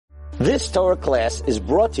This Torah class is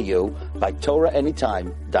brought to you by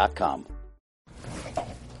TorahAnytime.com.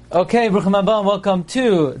 Okay, Bruchim Haba, welcome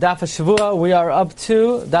to Daf HaShavua. We are up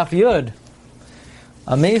to Daf Yud.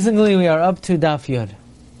 Amazingly, we are up to Daf Yud.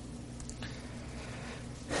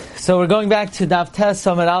 So we're going back to Daf Tes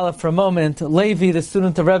Samad Aleph for a moment. Levi, the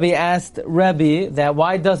student of Rebbe, asked Rebbe that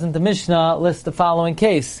why doesn't the Mishnah list the following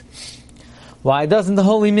case? Why doesn't the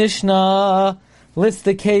Holy Mishnah list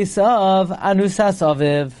the case of Anusas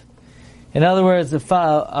Aviv? In other words, if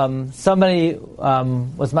somebody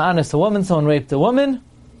was ma'anis a woman, someone raped a woman,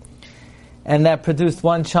 and that produced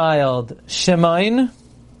one child, Shimon,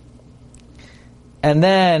 and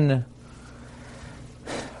then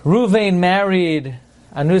Ruvain married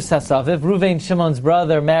Anusas Aviv. Ruvain, Shimon's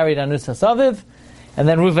brother, married Anusas Aviv, and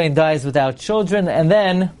then Ruvain dies without children, and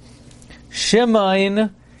then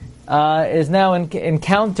Shimon is now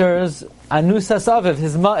encounters Anusas Aviv,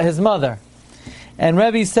 his mother. And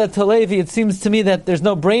Rebbe said to Levi, it seems to me that there's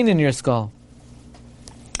no brain in your skull.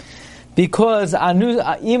 Because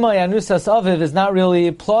Imai Anusas Aviv is not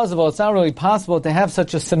really plausible, it's not really possible to have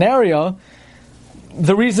such a scenario.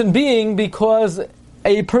 The reason being because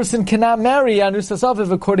a person cannot marry Anusas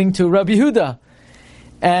Aviv according to Rabbi Yehuda.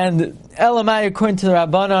 And Elamai, according to the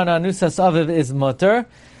Rabbanan, Anusas Aviv is mutter.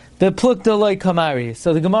 Beplukta loy kamari.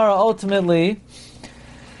 So the Gemara ultimately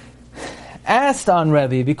asked on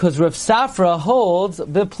Rebbe, because Rav Safra holds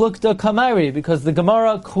Beplukta kamari, because the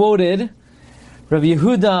Gemara quoted Rabbi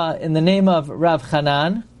Yehuda in the name of Rav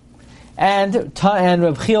Chanan, and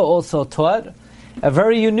Rav Chia also taught a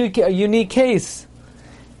very unique case,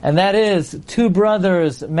 and that is two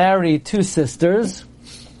brothers marry two sisters,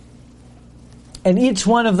 and each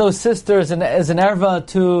one of those sisters is an erva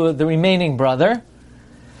to the remaining brother.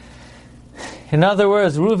 In other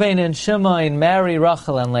words, Ruvain and Shimon marry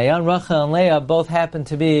Rachel and Leah. And Rachel and Leah both happen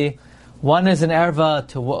to be, one is an erva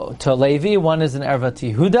to Levi, one is an erva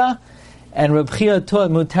to Yehuda. And Reb Chia taught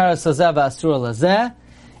Mutar Sazeh Asur Lazeh.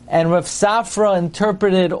 And Rav Safra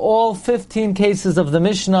interpreted all 15 cases of the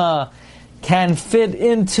Mishnah can fit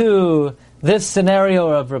into this scenario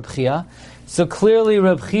of Reb Chia. So clearly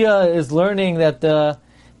Reb Chia is learning clearly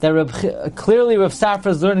Rav Safra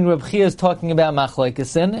is learning Reb Chia is talking about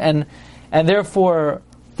Machlokesen, and therefore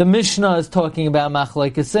the Mishnah is talking about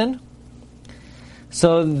Machlokesen.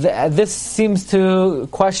 So this seems to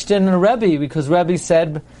question Rebbe, because Rebbe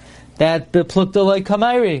said that Beplukta loy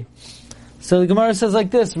kamairi. So the Gemara says like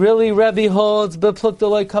this, really Rebbe holds Beplukta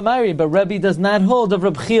loy kamairi, but Rebbe does not hold of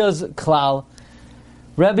Reb Chia's klal.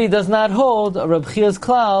 Rebbe does not hold of Reb Chia's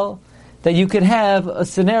klal that you could have a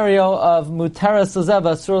scenario of Mutara Sazeh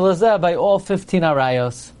Asur Lazeh by all 15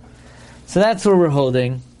 arayos. So that's what we're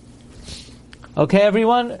holding. Okay,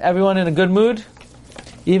 everyone in a good mood?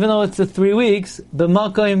 Even though it's the 3 weeks,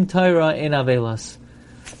 b'makom Torah in avelos.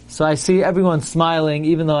 So I see everyone smiling,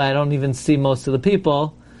 even though I don't even see most of the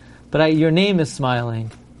people, but your name is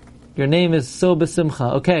smiling. Your name is so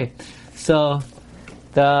besimcha. Okay, so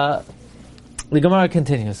the Gemara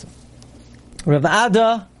continues. Rav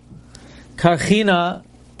Ada Karchina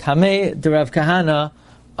Kamei de Rav Kahana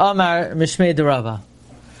Amar Mishmei de Rava.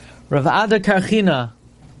 Rav Ada Karchina,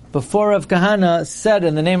 before Rav Kahana, said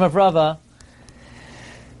in the name of Rava,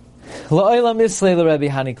 La'olam islay l'Rebbe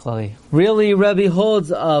hani klali. Really, Rebbe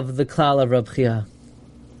holds of the klal of Reb Chia.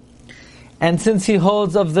 And since he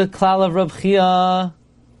holds of the klal of Reb Chia,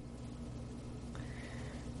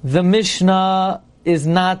 the Mishnah is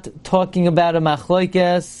not talking about a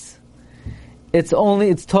machlokes.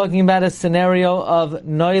 It's talking about a scenario of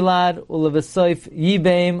noilad ulevasoif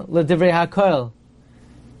yibeim l'divrei hakol.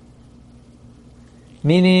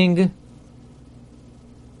 Meaning,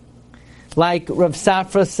 like Rav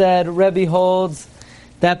Safra said, Rebbe holds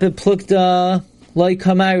that beplukta loy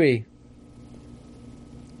kamari.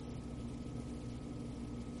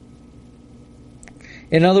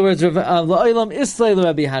 In other words, la'olam islay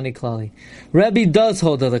l'Rebbe hani klali. Rebbe does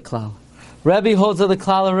hold of the klal. Rebbe holds of the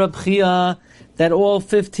klal of Reb Chia that all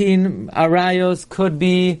 15 arayos could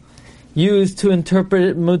be used to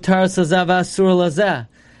interpret mutar sazeh asur lazeh.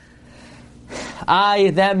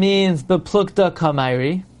 That means beplukta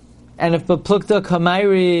kamairi. And if beplukta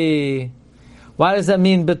kamairi, why does that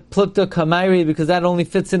mean beplukta kamairi? Because that only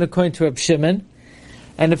fits in according to Reb Shimon.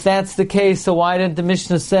 And if that's the case, so why didn't the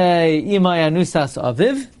Mishnah say imay anusas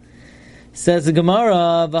aviv? Says the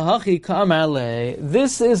Gemara, v'hachi k'amar le.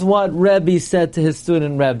 This is what Rebbe said to his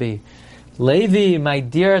student Rebbe. Levi, my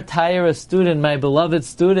dear Tyra student, my beloved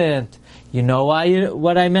student, you know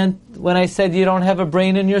what I meant when I said you don't have a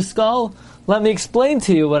brain in your skull? Let me explain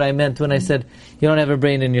to you what I meant when I said you don't have a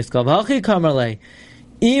brain in your skull. V'hachi k'amar le.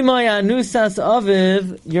 Imay anusas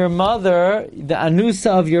aviv, your mother, the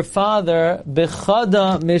anusa of your father,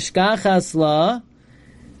 bechada mishkachas la,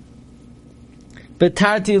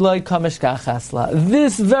 betarti loy kamishkachas la.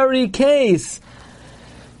 This very case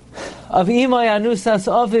of Imay anusas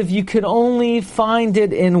aviv, you could only find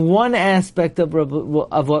it in one aspect of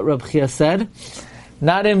what Reb Chia said,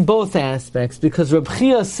 not in both aspects, because Reb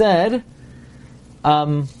Chia said,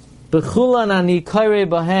 B'chulan ani kairei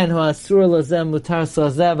bahen hu asur lazem mutar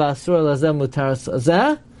sazeh v'asur lazem mutar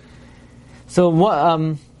sazeh.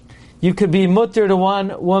 So you could be mutter to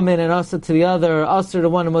one woman and asur to the other, asur to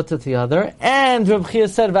one and mutter to the other. And Reb Chia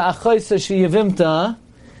said, v'achoysa sheyivimta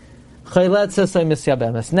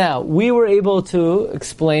now, we were able to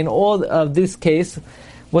explain all of this case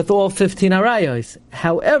with all 15 arayos.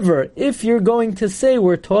 However, if you're going to say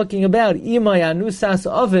we're talking about Imay anusas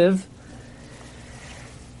aviv,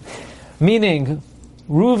 meaning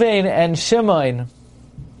Ruvain and Shimon,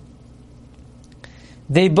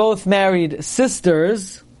 they both married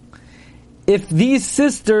sisters. If these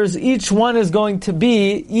sisters, each one is going to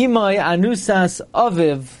be Imay anusas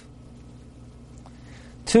aviv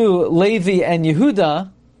to Levi and Yehuda,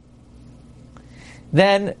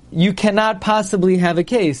 then you cannot possibly have a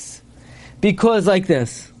case. Because like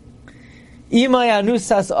this, Imay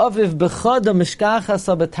anusas aviv b'chada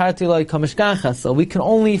mishkachasa b'tarti loy kamishkachasa. We can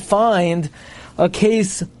only find a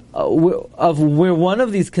case of where one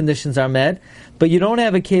of these conditions are met, but you don't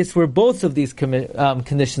have a case where both of these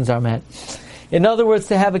conditions are met. In other words,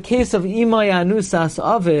 to have a case of Imay anusas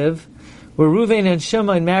aviv, where Ruvain and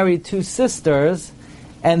Shimon married two sisters,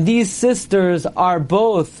 and these sisters are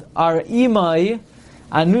Imay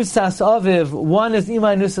anusas aviv. One is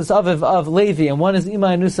Imay anusas aviv of Levi, and one is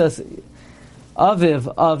Imay anusas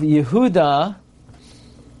aviv of Yehuda.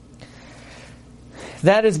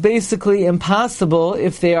 That is basically impossible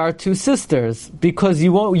if they are two sisters, because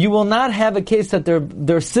you will not have a case that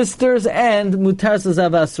they're sisters and mutar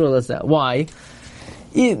sazeh v'asur lazeh. Why?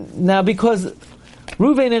 Now, because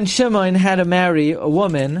Ruvain and Shimon had to marry a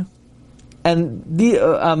woman, and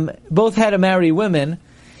both had to marry women.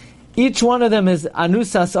 Each one of them is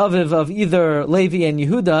anusas aviv of either Levi and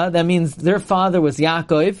Yehuda. That means their father was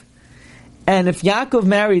Yaakov. And if Yaakov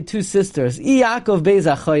married two sisters, Yaakov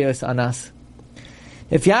beis achayos anas.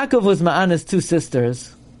 If Yaakov was ma'anas two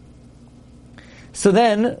sisters, so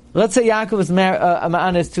then let's say Yaakov was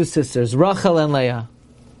ma'anas two sisters, Rachel and Leah,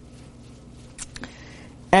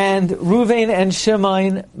 and Ruvain and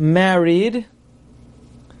Shimon married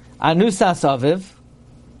anusas aviv,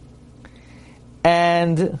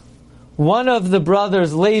 and one of the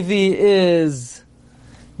brothers, Levi, is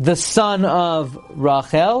the son of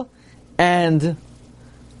Rachel, and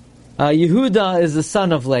Yehuda is the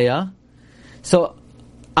son of Leah. So,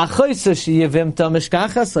 achoysa sheyivimta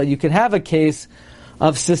mishkachasa, you can have a case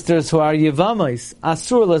of sisters who are yivamos,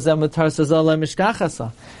 asur lazeh mutar sazeh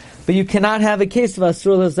mishkachasa, but you cannot have a case of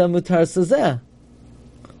asur lazeh mutar sazeh.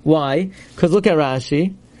 Why? Because look at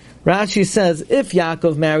Rashi. Rashi says, if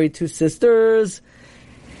Yaakov married two sisters,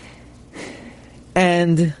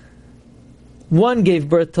 and one gave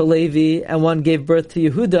birth to Levi, and one gave birth to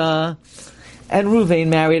Yehuda, and Ruvain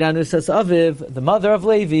married Anusas Aviv, the mother of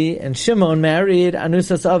Levi, and Shimon married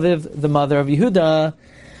Anusas Aviv, the mother of Yehuda.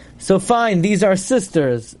 So fine, these are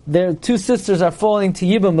sisters. Their two sisters are falling to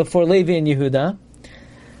Yibam before Levi and Yehuda,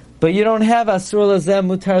 but you don't have Asur Lazeh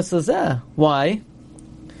Mutar Sazeh. Why?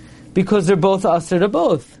 Because they're both Asur to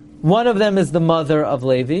both. One of them is the mother of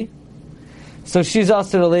Levi, so she's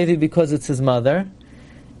Asur to Levi because it's his mother,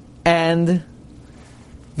 and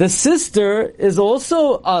the sister is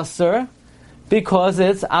also Asur because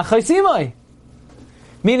it's Achos Imay.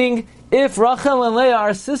 Meaning, if Rachel and Leah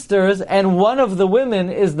are sisters, and one of the women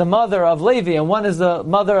is the mother of Levi, and one is the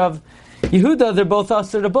mother of Yehuda, they're both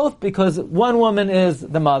Asur to both, because one woman is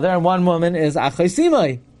the mother, and one woman is Achos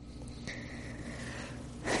Imay.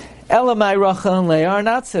 Elamai, Rachel and Leah are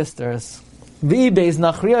not sisters. V'ibeiz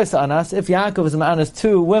nachriyos anas, if Yaakov is ma'anas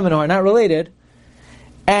two women who are not related,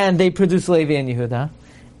 and they produce Levi and Yehuda,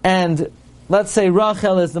 and let's say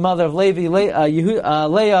Rachel is the mother of Levi,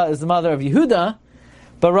 Leah is the mother of Yehuda,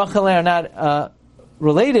 but Rachel and Leah are not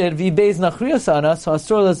related, v'ibeiz nachriyos anas, so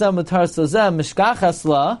asur lazeh mutar sazeh mishkachas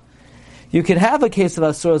la, you could have a case of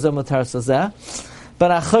asur lazeh mutar sazeh,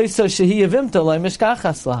 but achoyso shehi yevimta lo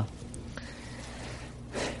mishkachas la.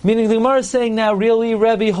 Meaning the Gemara is saying now, really,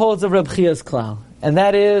 Rebbe holds a Reb Chia's klal, and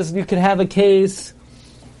that is, you can have a case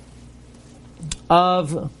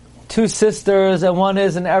of two sisters, and one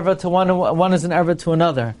is an erva to one, and one is an erva to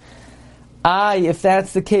another. If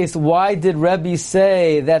that's the case, why did Rebbe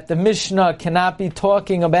say that the Mishnah cannot be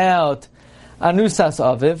talking about anusas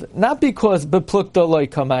aviv, not because beplukta loy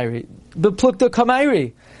kamairi, beplukta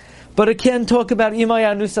kamairi, but it can talk about imay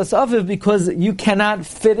anusas aviv because you cannot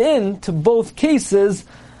fit into both cases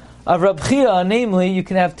of Rab Chia, namely, you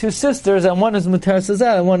can have two sisters, and one is mutar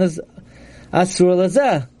sazeh, and one is asur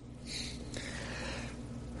lazeh.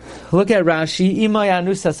 Look at Rashi. Imay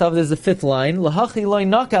anusas aviv is the fifth line. Lahachi loy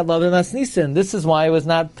nakat lavim asnisin. This is why it was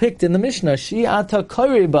not picked in the Mishnah. Shi ata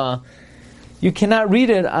koiriba. You cannot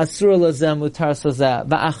read it asur lazeh mutar sazeh.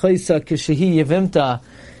 Va'achoisa kishehi yevimta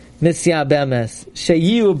misya bemes.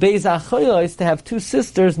 Sheyu beis achoyos, to have two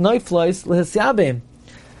sisters noiflois lehisyabim.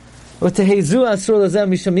 You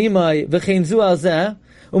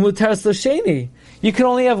can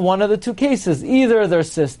only have one of the two cases. Either they're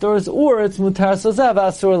sisters, or it's mutar sazeh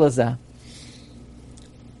v'asur lazeh.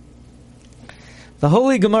 The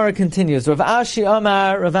Holy Gemara continues. Rav Ashi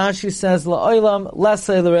Amar, Rav Ashi says, La'olam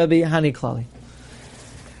lesei l'Rebbe hani klali.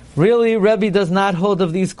 Really, Rebbe does not hold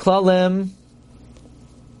of these klalim.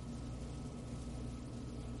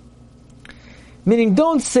 Meaning,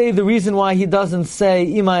 don't say the reason why he doesn't say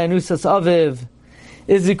imay anusas aviv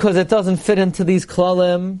is because it doesn't fit into these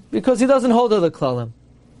klalim, because he doesn't hold of the klalim.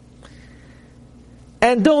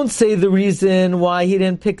 And don't say the reason why he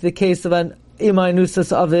didn't pick the case of an imay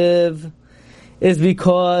anusas aviv is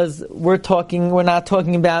because we're not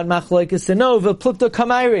talking about machlokes senova plukta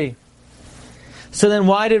kamairi. So then,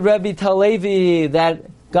 why did Rebbe tell Levi that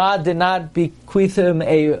God did not bequeath him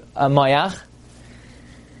a mayach?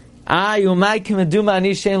 Why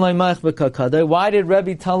did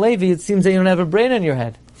Rebbe tell Levi, it seems that you don't have a brain in your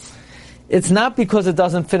head? It's not because it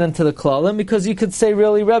doesn't fit into the klalim, because you could say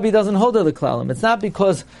really Rebbe doesn't hold of the klalim. It's not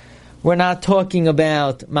because we're not talking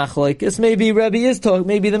about machlokes. Maybe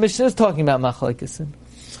maybe the Mishnah is talking about machlokes.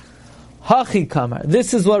 Hachi kamar.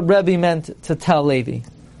 This is what Rebbe meant to tell Levi.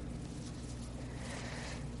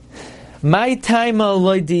 My time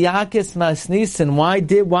loydiyakis masnisin.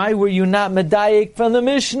 Why were you not medayik from the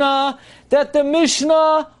Mishnah that the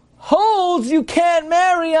Mishnah holds you can't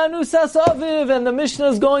marry anusas aviv, and the Mishnah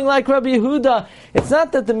is going like Rabbi Yehuda? It's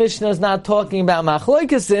not that the Mishnah is not talking about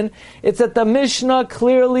machlokes, it's that the Mishnah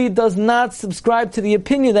clearly does not subscribe to the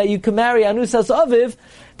opinion that you can marry anusas aviv,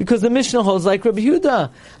 because the Mishnah holds like Rabbi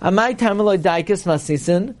Yehuda. My time loydiyakis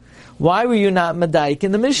masnisin. Why were you not medayik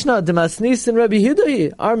in the Mishnah? Demasnis and Rabbi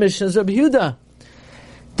Yehuda. Our Mishnah is Rabbi Yehuda.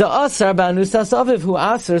 The asar ba'anusas aviv, who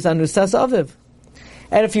asars anusas aviv.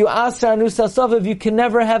 And if you asar anusas aviv, you can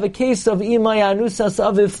never have a case of imay anusas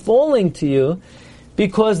aviv falling to you,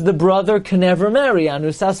 because the brother can never marry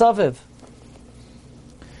anusas aviv.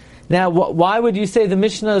 Now, why would you say the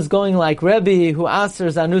Mishnah is going like Rebbe, who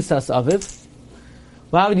asars anusas aviv?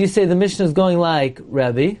 Why would you say the Mishnah is going like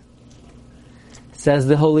Rebbe? Says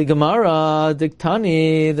the Holy Gemara,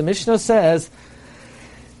 Diktani, the Mishnah says,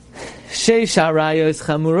 Sheish arayos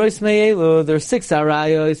chamuros me'elu, there are 6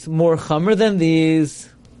 arayos, more chamer than these.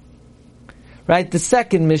 Right, the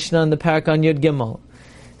second Mishnah in the parak on Yud Gimel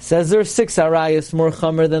says there are 6 arayos more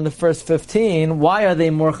chamer than the first 15. Why are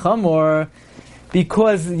they more chamer?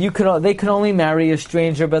 Because they can only marry a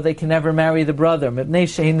stranger, but they can never marry the brother. Mipnei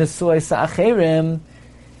she'hin nesuos acherim,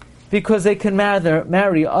 because they can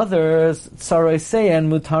marry others, tsaroisei and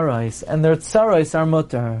mutarais, and their tsarois are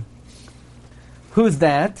mutar. Who's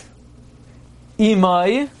that?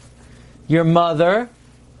 Imai, your mother.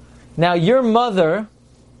 Now your mother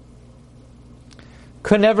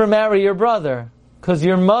could never marry your brother, because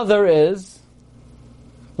your mother is,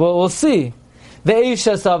 well, we'll see. The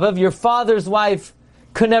Eishes Avav, your father's wife,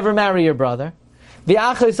 could never marry your brother. The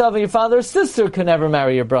Achos Avav, your father's sister, could never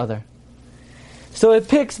marry your brother. So it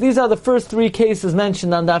picks, these are the first 3 cases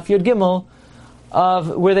mentioned on Daf Yud Gimel,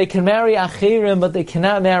 of where they can marry Achirim, but they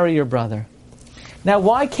cannot marry your brother. Now,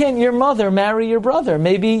 why can't your mother marry your brother?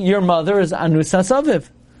 Maybe your mother is Anusas Aviv.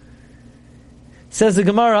 Says the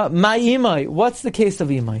Gemara, Ma Imai. What's the case of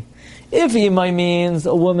Imai? If Imai means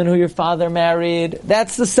a woman who your father married,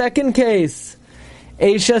 that's the second case.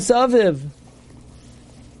 Eishes Aviv.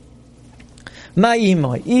 If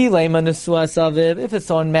it's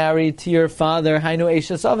someone married to your father, Hainu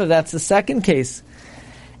Eishes Aviv, that's the second case.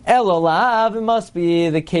 Elolav, it must be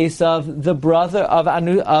the case of the brother of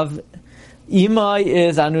Imai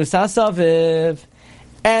is Anusas Aviv.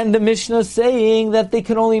 And the Mishnah is saying that they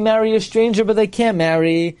can only marry a stranger, but they can't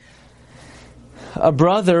marry a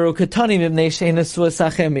brother. And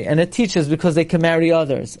it teaches because they can marry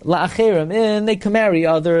others. La'achirim, they can marry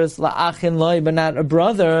others. La'achin loy, but not a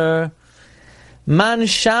brother. Man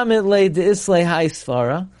shamit le de'islei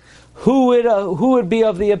haisvara. Who would be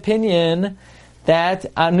of the opinion that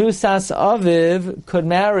Anusas Aviv could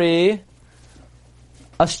marry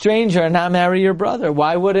a stranger and not marry your brother?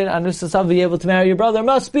 Why wouldn't Anusas Aviv be able to marry your brother?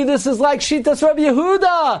 Must be this is like Shitas Rabbi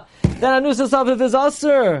Yehuda, that Anusas Aviv is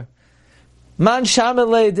Aser. Man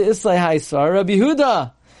Shamelei de Islay Haisvar, Rabbi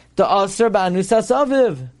Yehuda, the Aser ba'Anusas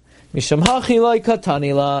Aviv. Misham Hachilai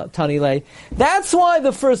Tanilei. That's why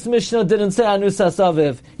the first Mishnah didn't say Anusas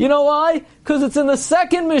Aviv. You know why? Because it's in the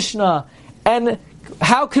second Mishnah. And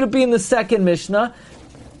how could it be in the second Mishnah?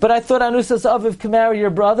 But I thought Anusas Aviv can marry your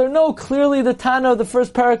brother. No, clearly the Tana of the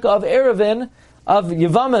first parak of Eruvin, of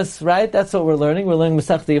Yevamis, right? That's what we're learning. We're learning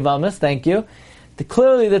Masechta Yevamis, thank you.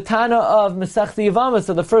 Clearly the Tana of Masechta Yevamis,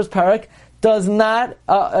 of the first parak, does not,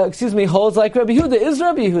 holds like Rabbi Yehuda, is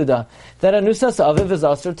Rabbi Yehuda, that Anusas Aviv is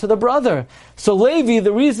usher to the brother. So Levi,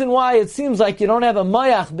 the reason why it seems like you don't have a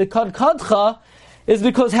Mayach, B'kad Kadcha, is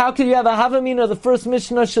because how can you have a Havamina, the first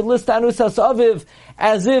Mishnah should list Anusas Aviv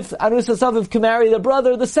as if Anusas Aviv can marry the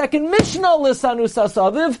brother. The second Mishnah lists Anusas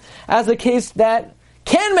Aviv as a case that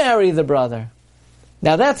can marry the brother.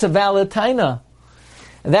 Now that's a valid taina.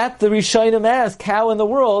 That the Rishonim ask, how in the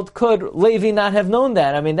world could Levi not have known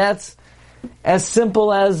that? I mean, that's as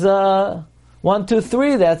simple as 1, 2,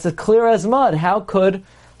 3. That's as clear as mud. How could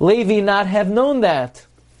Levi not have known that?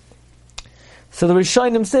 So the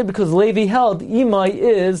Rishonim say because Levi held Imai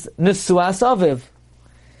is Nesuas Aviv.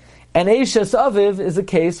 And Eishes Aviv is a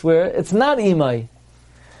case where it's not Imai.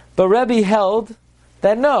 But Rebbe held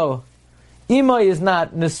that no, Imai is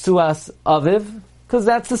not Nesuas Aviv, because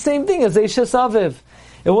that's the same thing as Eishes Aviv.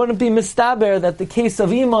 It wouldn't be mistaber that the case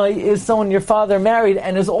of Imai is someone your father married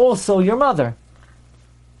and is also your mother.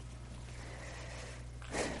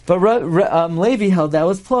 But Levi held that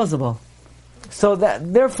was plausible. So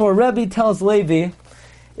that therefore Rebbe tells Levi,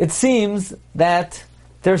 it seems that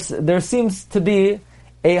there seems to be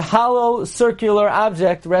a hollow circular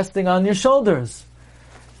object resting on your shoulders.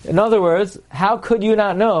 In other words, how could you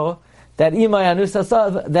not know that Imai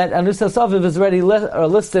Anusas Aviv is already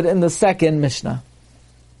listed in the second Mishnah?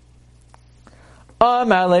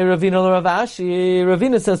 Ravina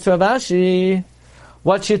says to Rav Ashi,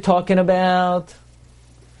 what you talking about?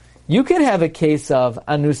 You could have a case of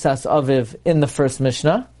Anusas Aviv in the first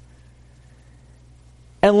Mishnah,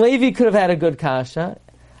 and Levi could have had a good kasha.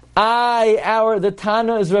 The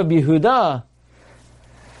Tana is Rabbi Yehuda.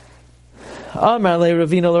 According to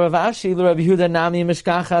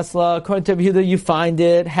Rabbi Yehuda, you find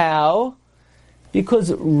it. How?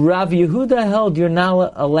 Because Rabbi Yehuda held you're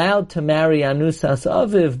not allowed to marry Anusas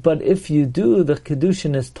Aviv, but if you do, the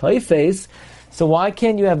Kedushin is Toifes. So why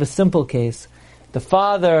can't you have a simple case? The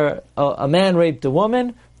father, a man raped a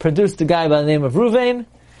woman, produced a guy by the name of Ruvain.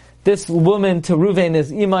 This woman to Ruvain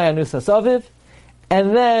is Imai Anusas Aviv.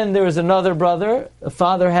 And then there was another brother. The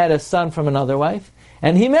father had a son from another wife.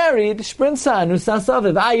 And he married Shprinsa Anusas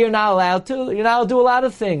Aviv. You're not allowed to. You're not allowed to do a lot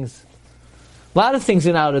of things. A lot of things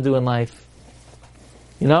you're not allowed to do in life.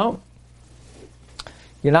 You know?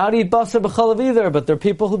 You're not allowed to eat basar b'chalav either, but there are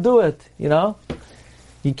people who do it. You know?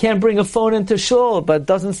 You can't bring a phone into shul, but it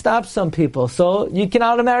doesn't stop some people. So you can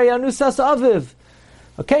out to marry Anusas Aviv.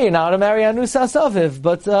 Okay, you're not to marry Anusas Aviv,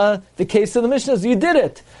 but the case of the Mishnah is you did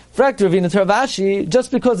it.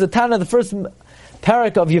 Just because the Tana, the first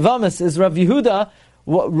parak of Yevamis is Rav Yehuda,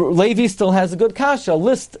 Levi still has a good kasha.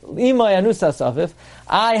 List Imai Anusas Aviv.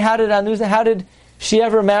 How did she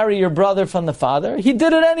ever marry your brother from the father? He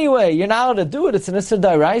did it anyway. You're not allowed to do it. It's an Isser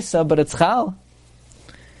D'Oraisa, but it's Chal.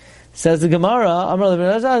 Says the Gemara,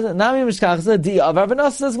 Nami Mishkach,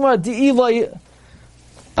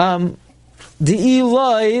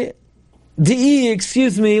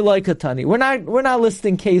 like a tani. We're not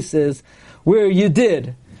listing cases where you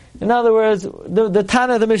did. In other words, the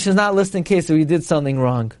Tana of the Mishnah is not listing cases where you did something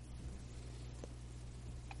wrong.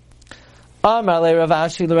 I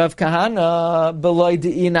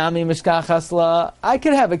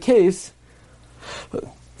could have a case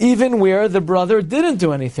even where the brother didn't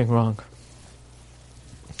do anything wrong.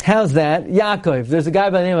 How's that? Yaakov. There's a guy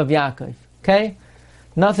by the name of Yaakov. Okay?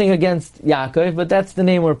 Nothing against Yaakov, but that's the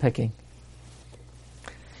name we're picking.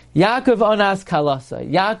 Yaakov onas kalasa.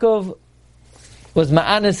 Yaakov was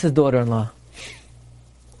Ma'anis, his daughter-in-law.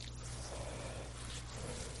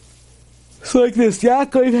 It's like this.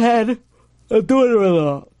 Yaakov had a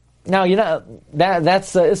daughter-in-law. Now, you know,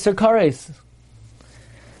 that's Isser Kares.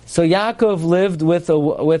 So Yaakov lived with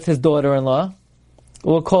his daughter-in-law.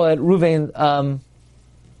 We'll call it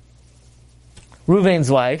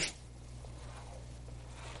Ruvain's wife.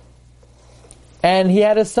 And he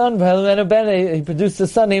had a son, he produced a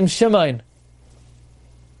son named Shimon.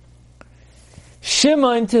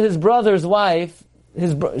 Shimon to his brother's wife,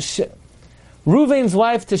 Ruvain's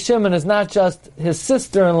wife to Shimon is not just his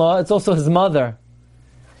sister-in-law, it's also his mother.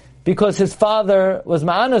 because his father was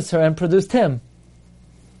ma'anas her and produced him.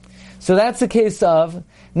 So that's the case of,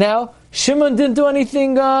 now, Shimon didn't do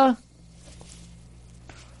anything, Ruvain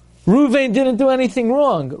didn't do anything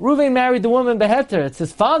wrong. Ruvain married the woman Beheter. It's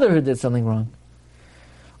his father who did something wrong.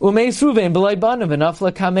 Umeis Ruvain b'lai banav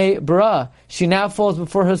v'nafla kamei bara. She now falls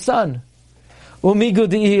before her son. Umigu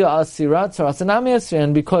dihi asira tzaras anami asir.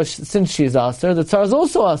 And because since she is asir, the tzar is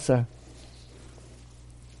also asir.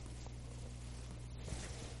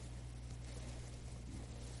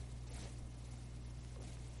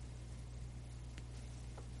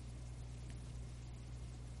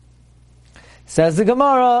 Says the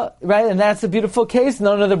Gemara, right, and that's a beautiful case.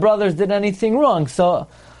 None of the brothers did anything wrong. So,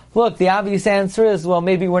 look, the obvious answer is, well,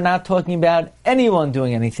 maybe we're not talking about anyone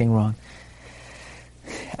doing anything wrong.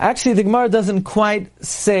 Actually, the Gemara doesn't quite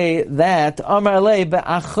say that. Amar lei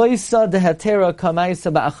be'achoisa dehatera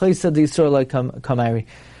kamaisa be'achoisa de'isur kamari.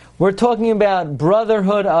 We're talking about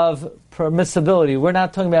brotherhood of permissibility. We're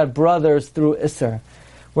not talking about brothers through Isser.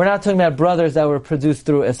 We're not talking about brothers that were produced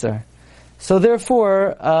through Isser. So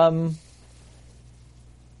therefore,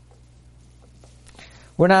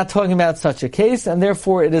 we're not talking about such a case, and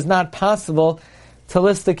therefore it is not possible to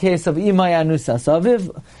list the case of Imay Anusas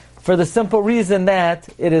Aviv, for the simple reason that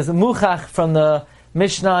it is muchach from the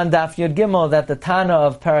Mishnah and Daf Yud Gimel that the Tana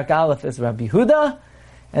of Parak Aleph is Rabbi Huda,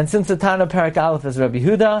 and since the Tana of Parak Aleph is Rabbi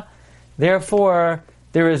Huda, therefore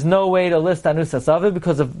there is no way to list Anusas Aviv,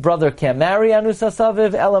 because a brother can't marry Anusas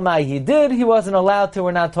Aviv. Elamai he did, he wasn't allowed to.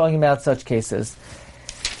 We're not talking about such cases.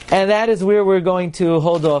 And that is where we're going to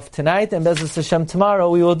hold off tonight, and Be'ezus Hashem tomorrow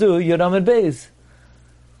we will do Yud Amud Beis.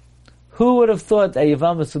 Who would have thought that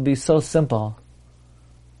Yevamos would be so simple?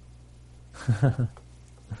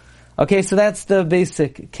 Okay, so that's the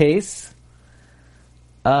basic case.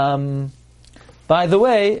 By the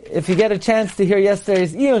way, if you get a chance to hear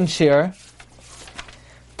yesterday's Iyun Shir,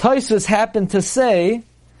 Tosfos happened to say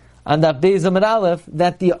on that Beis Amud Aleph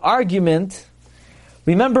that the argument,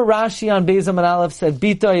 remember Rashi on Beis Amud Aleph said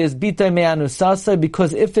Bitay is Bitay me'anusasai,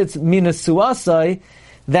 because if it's minasuasai,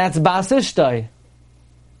 that's basishtai.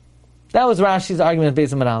 That was Rashi's argument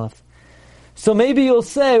Beis Amud Aleph. So maybe you'll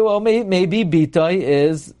say, well, maybe Bitay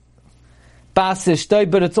is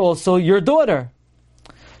basishtai, but it's also your daughter.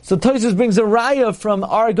 So Tosfos brings a raya from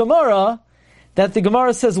our Gemara that the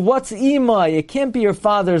Gemara says, what's imay? It can't be your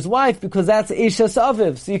father's wife because that's Eishes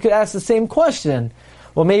Aviv. So you could ask the same question.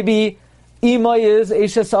 Well, maybe Imay is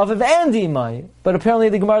Eishes Aviv and Imay. But apparently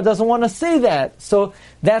the Gemara doesn't want to say that. So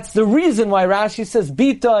that's the reason why Rashi says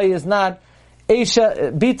Bitay is not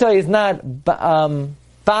Bitay is not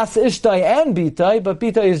Bas Ishtai and Bitay, but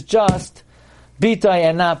Bitay is just Bitay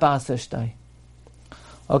and not Bas Ishtai.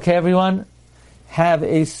 Okay, everyone? Have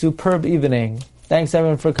a superb evening. Thanks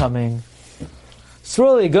everyone for coming. It's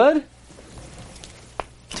really good.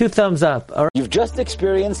 2 thumbs up. All right. You've just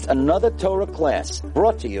experienced another Torah class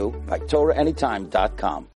brought to you by TorahAnytime.com.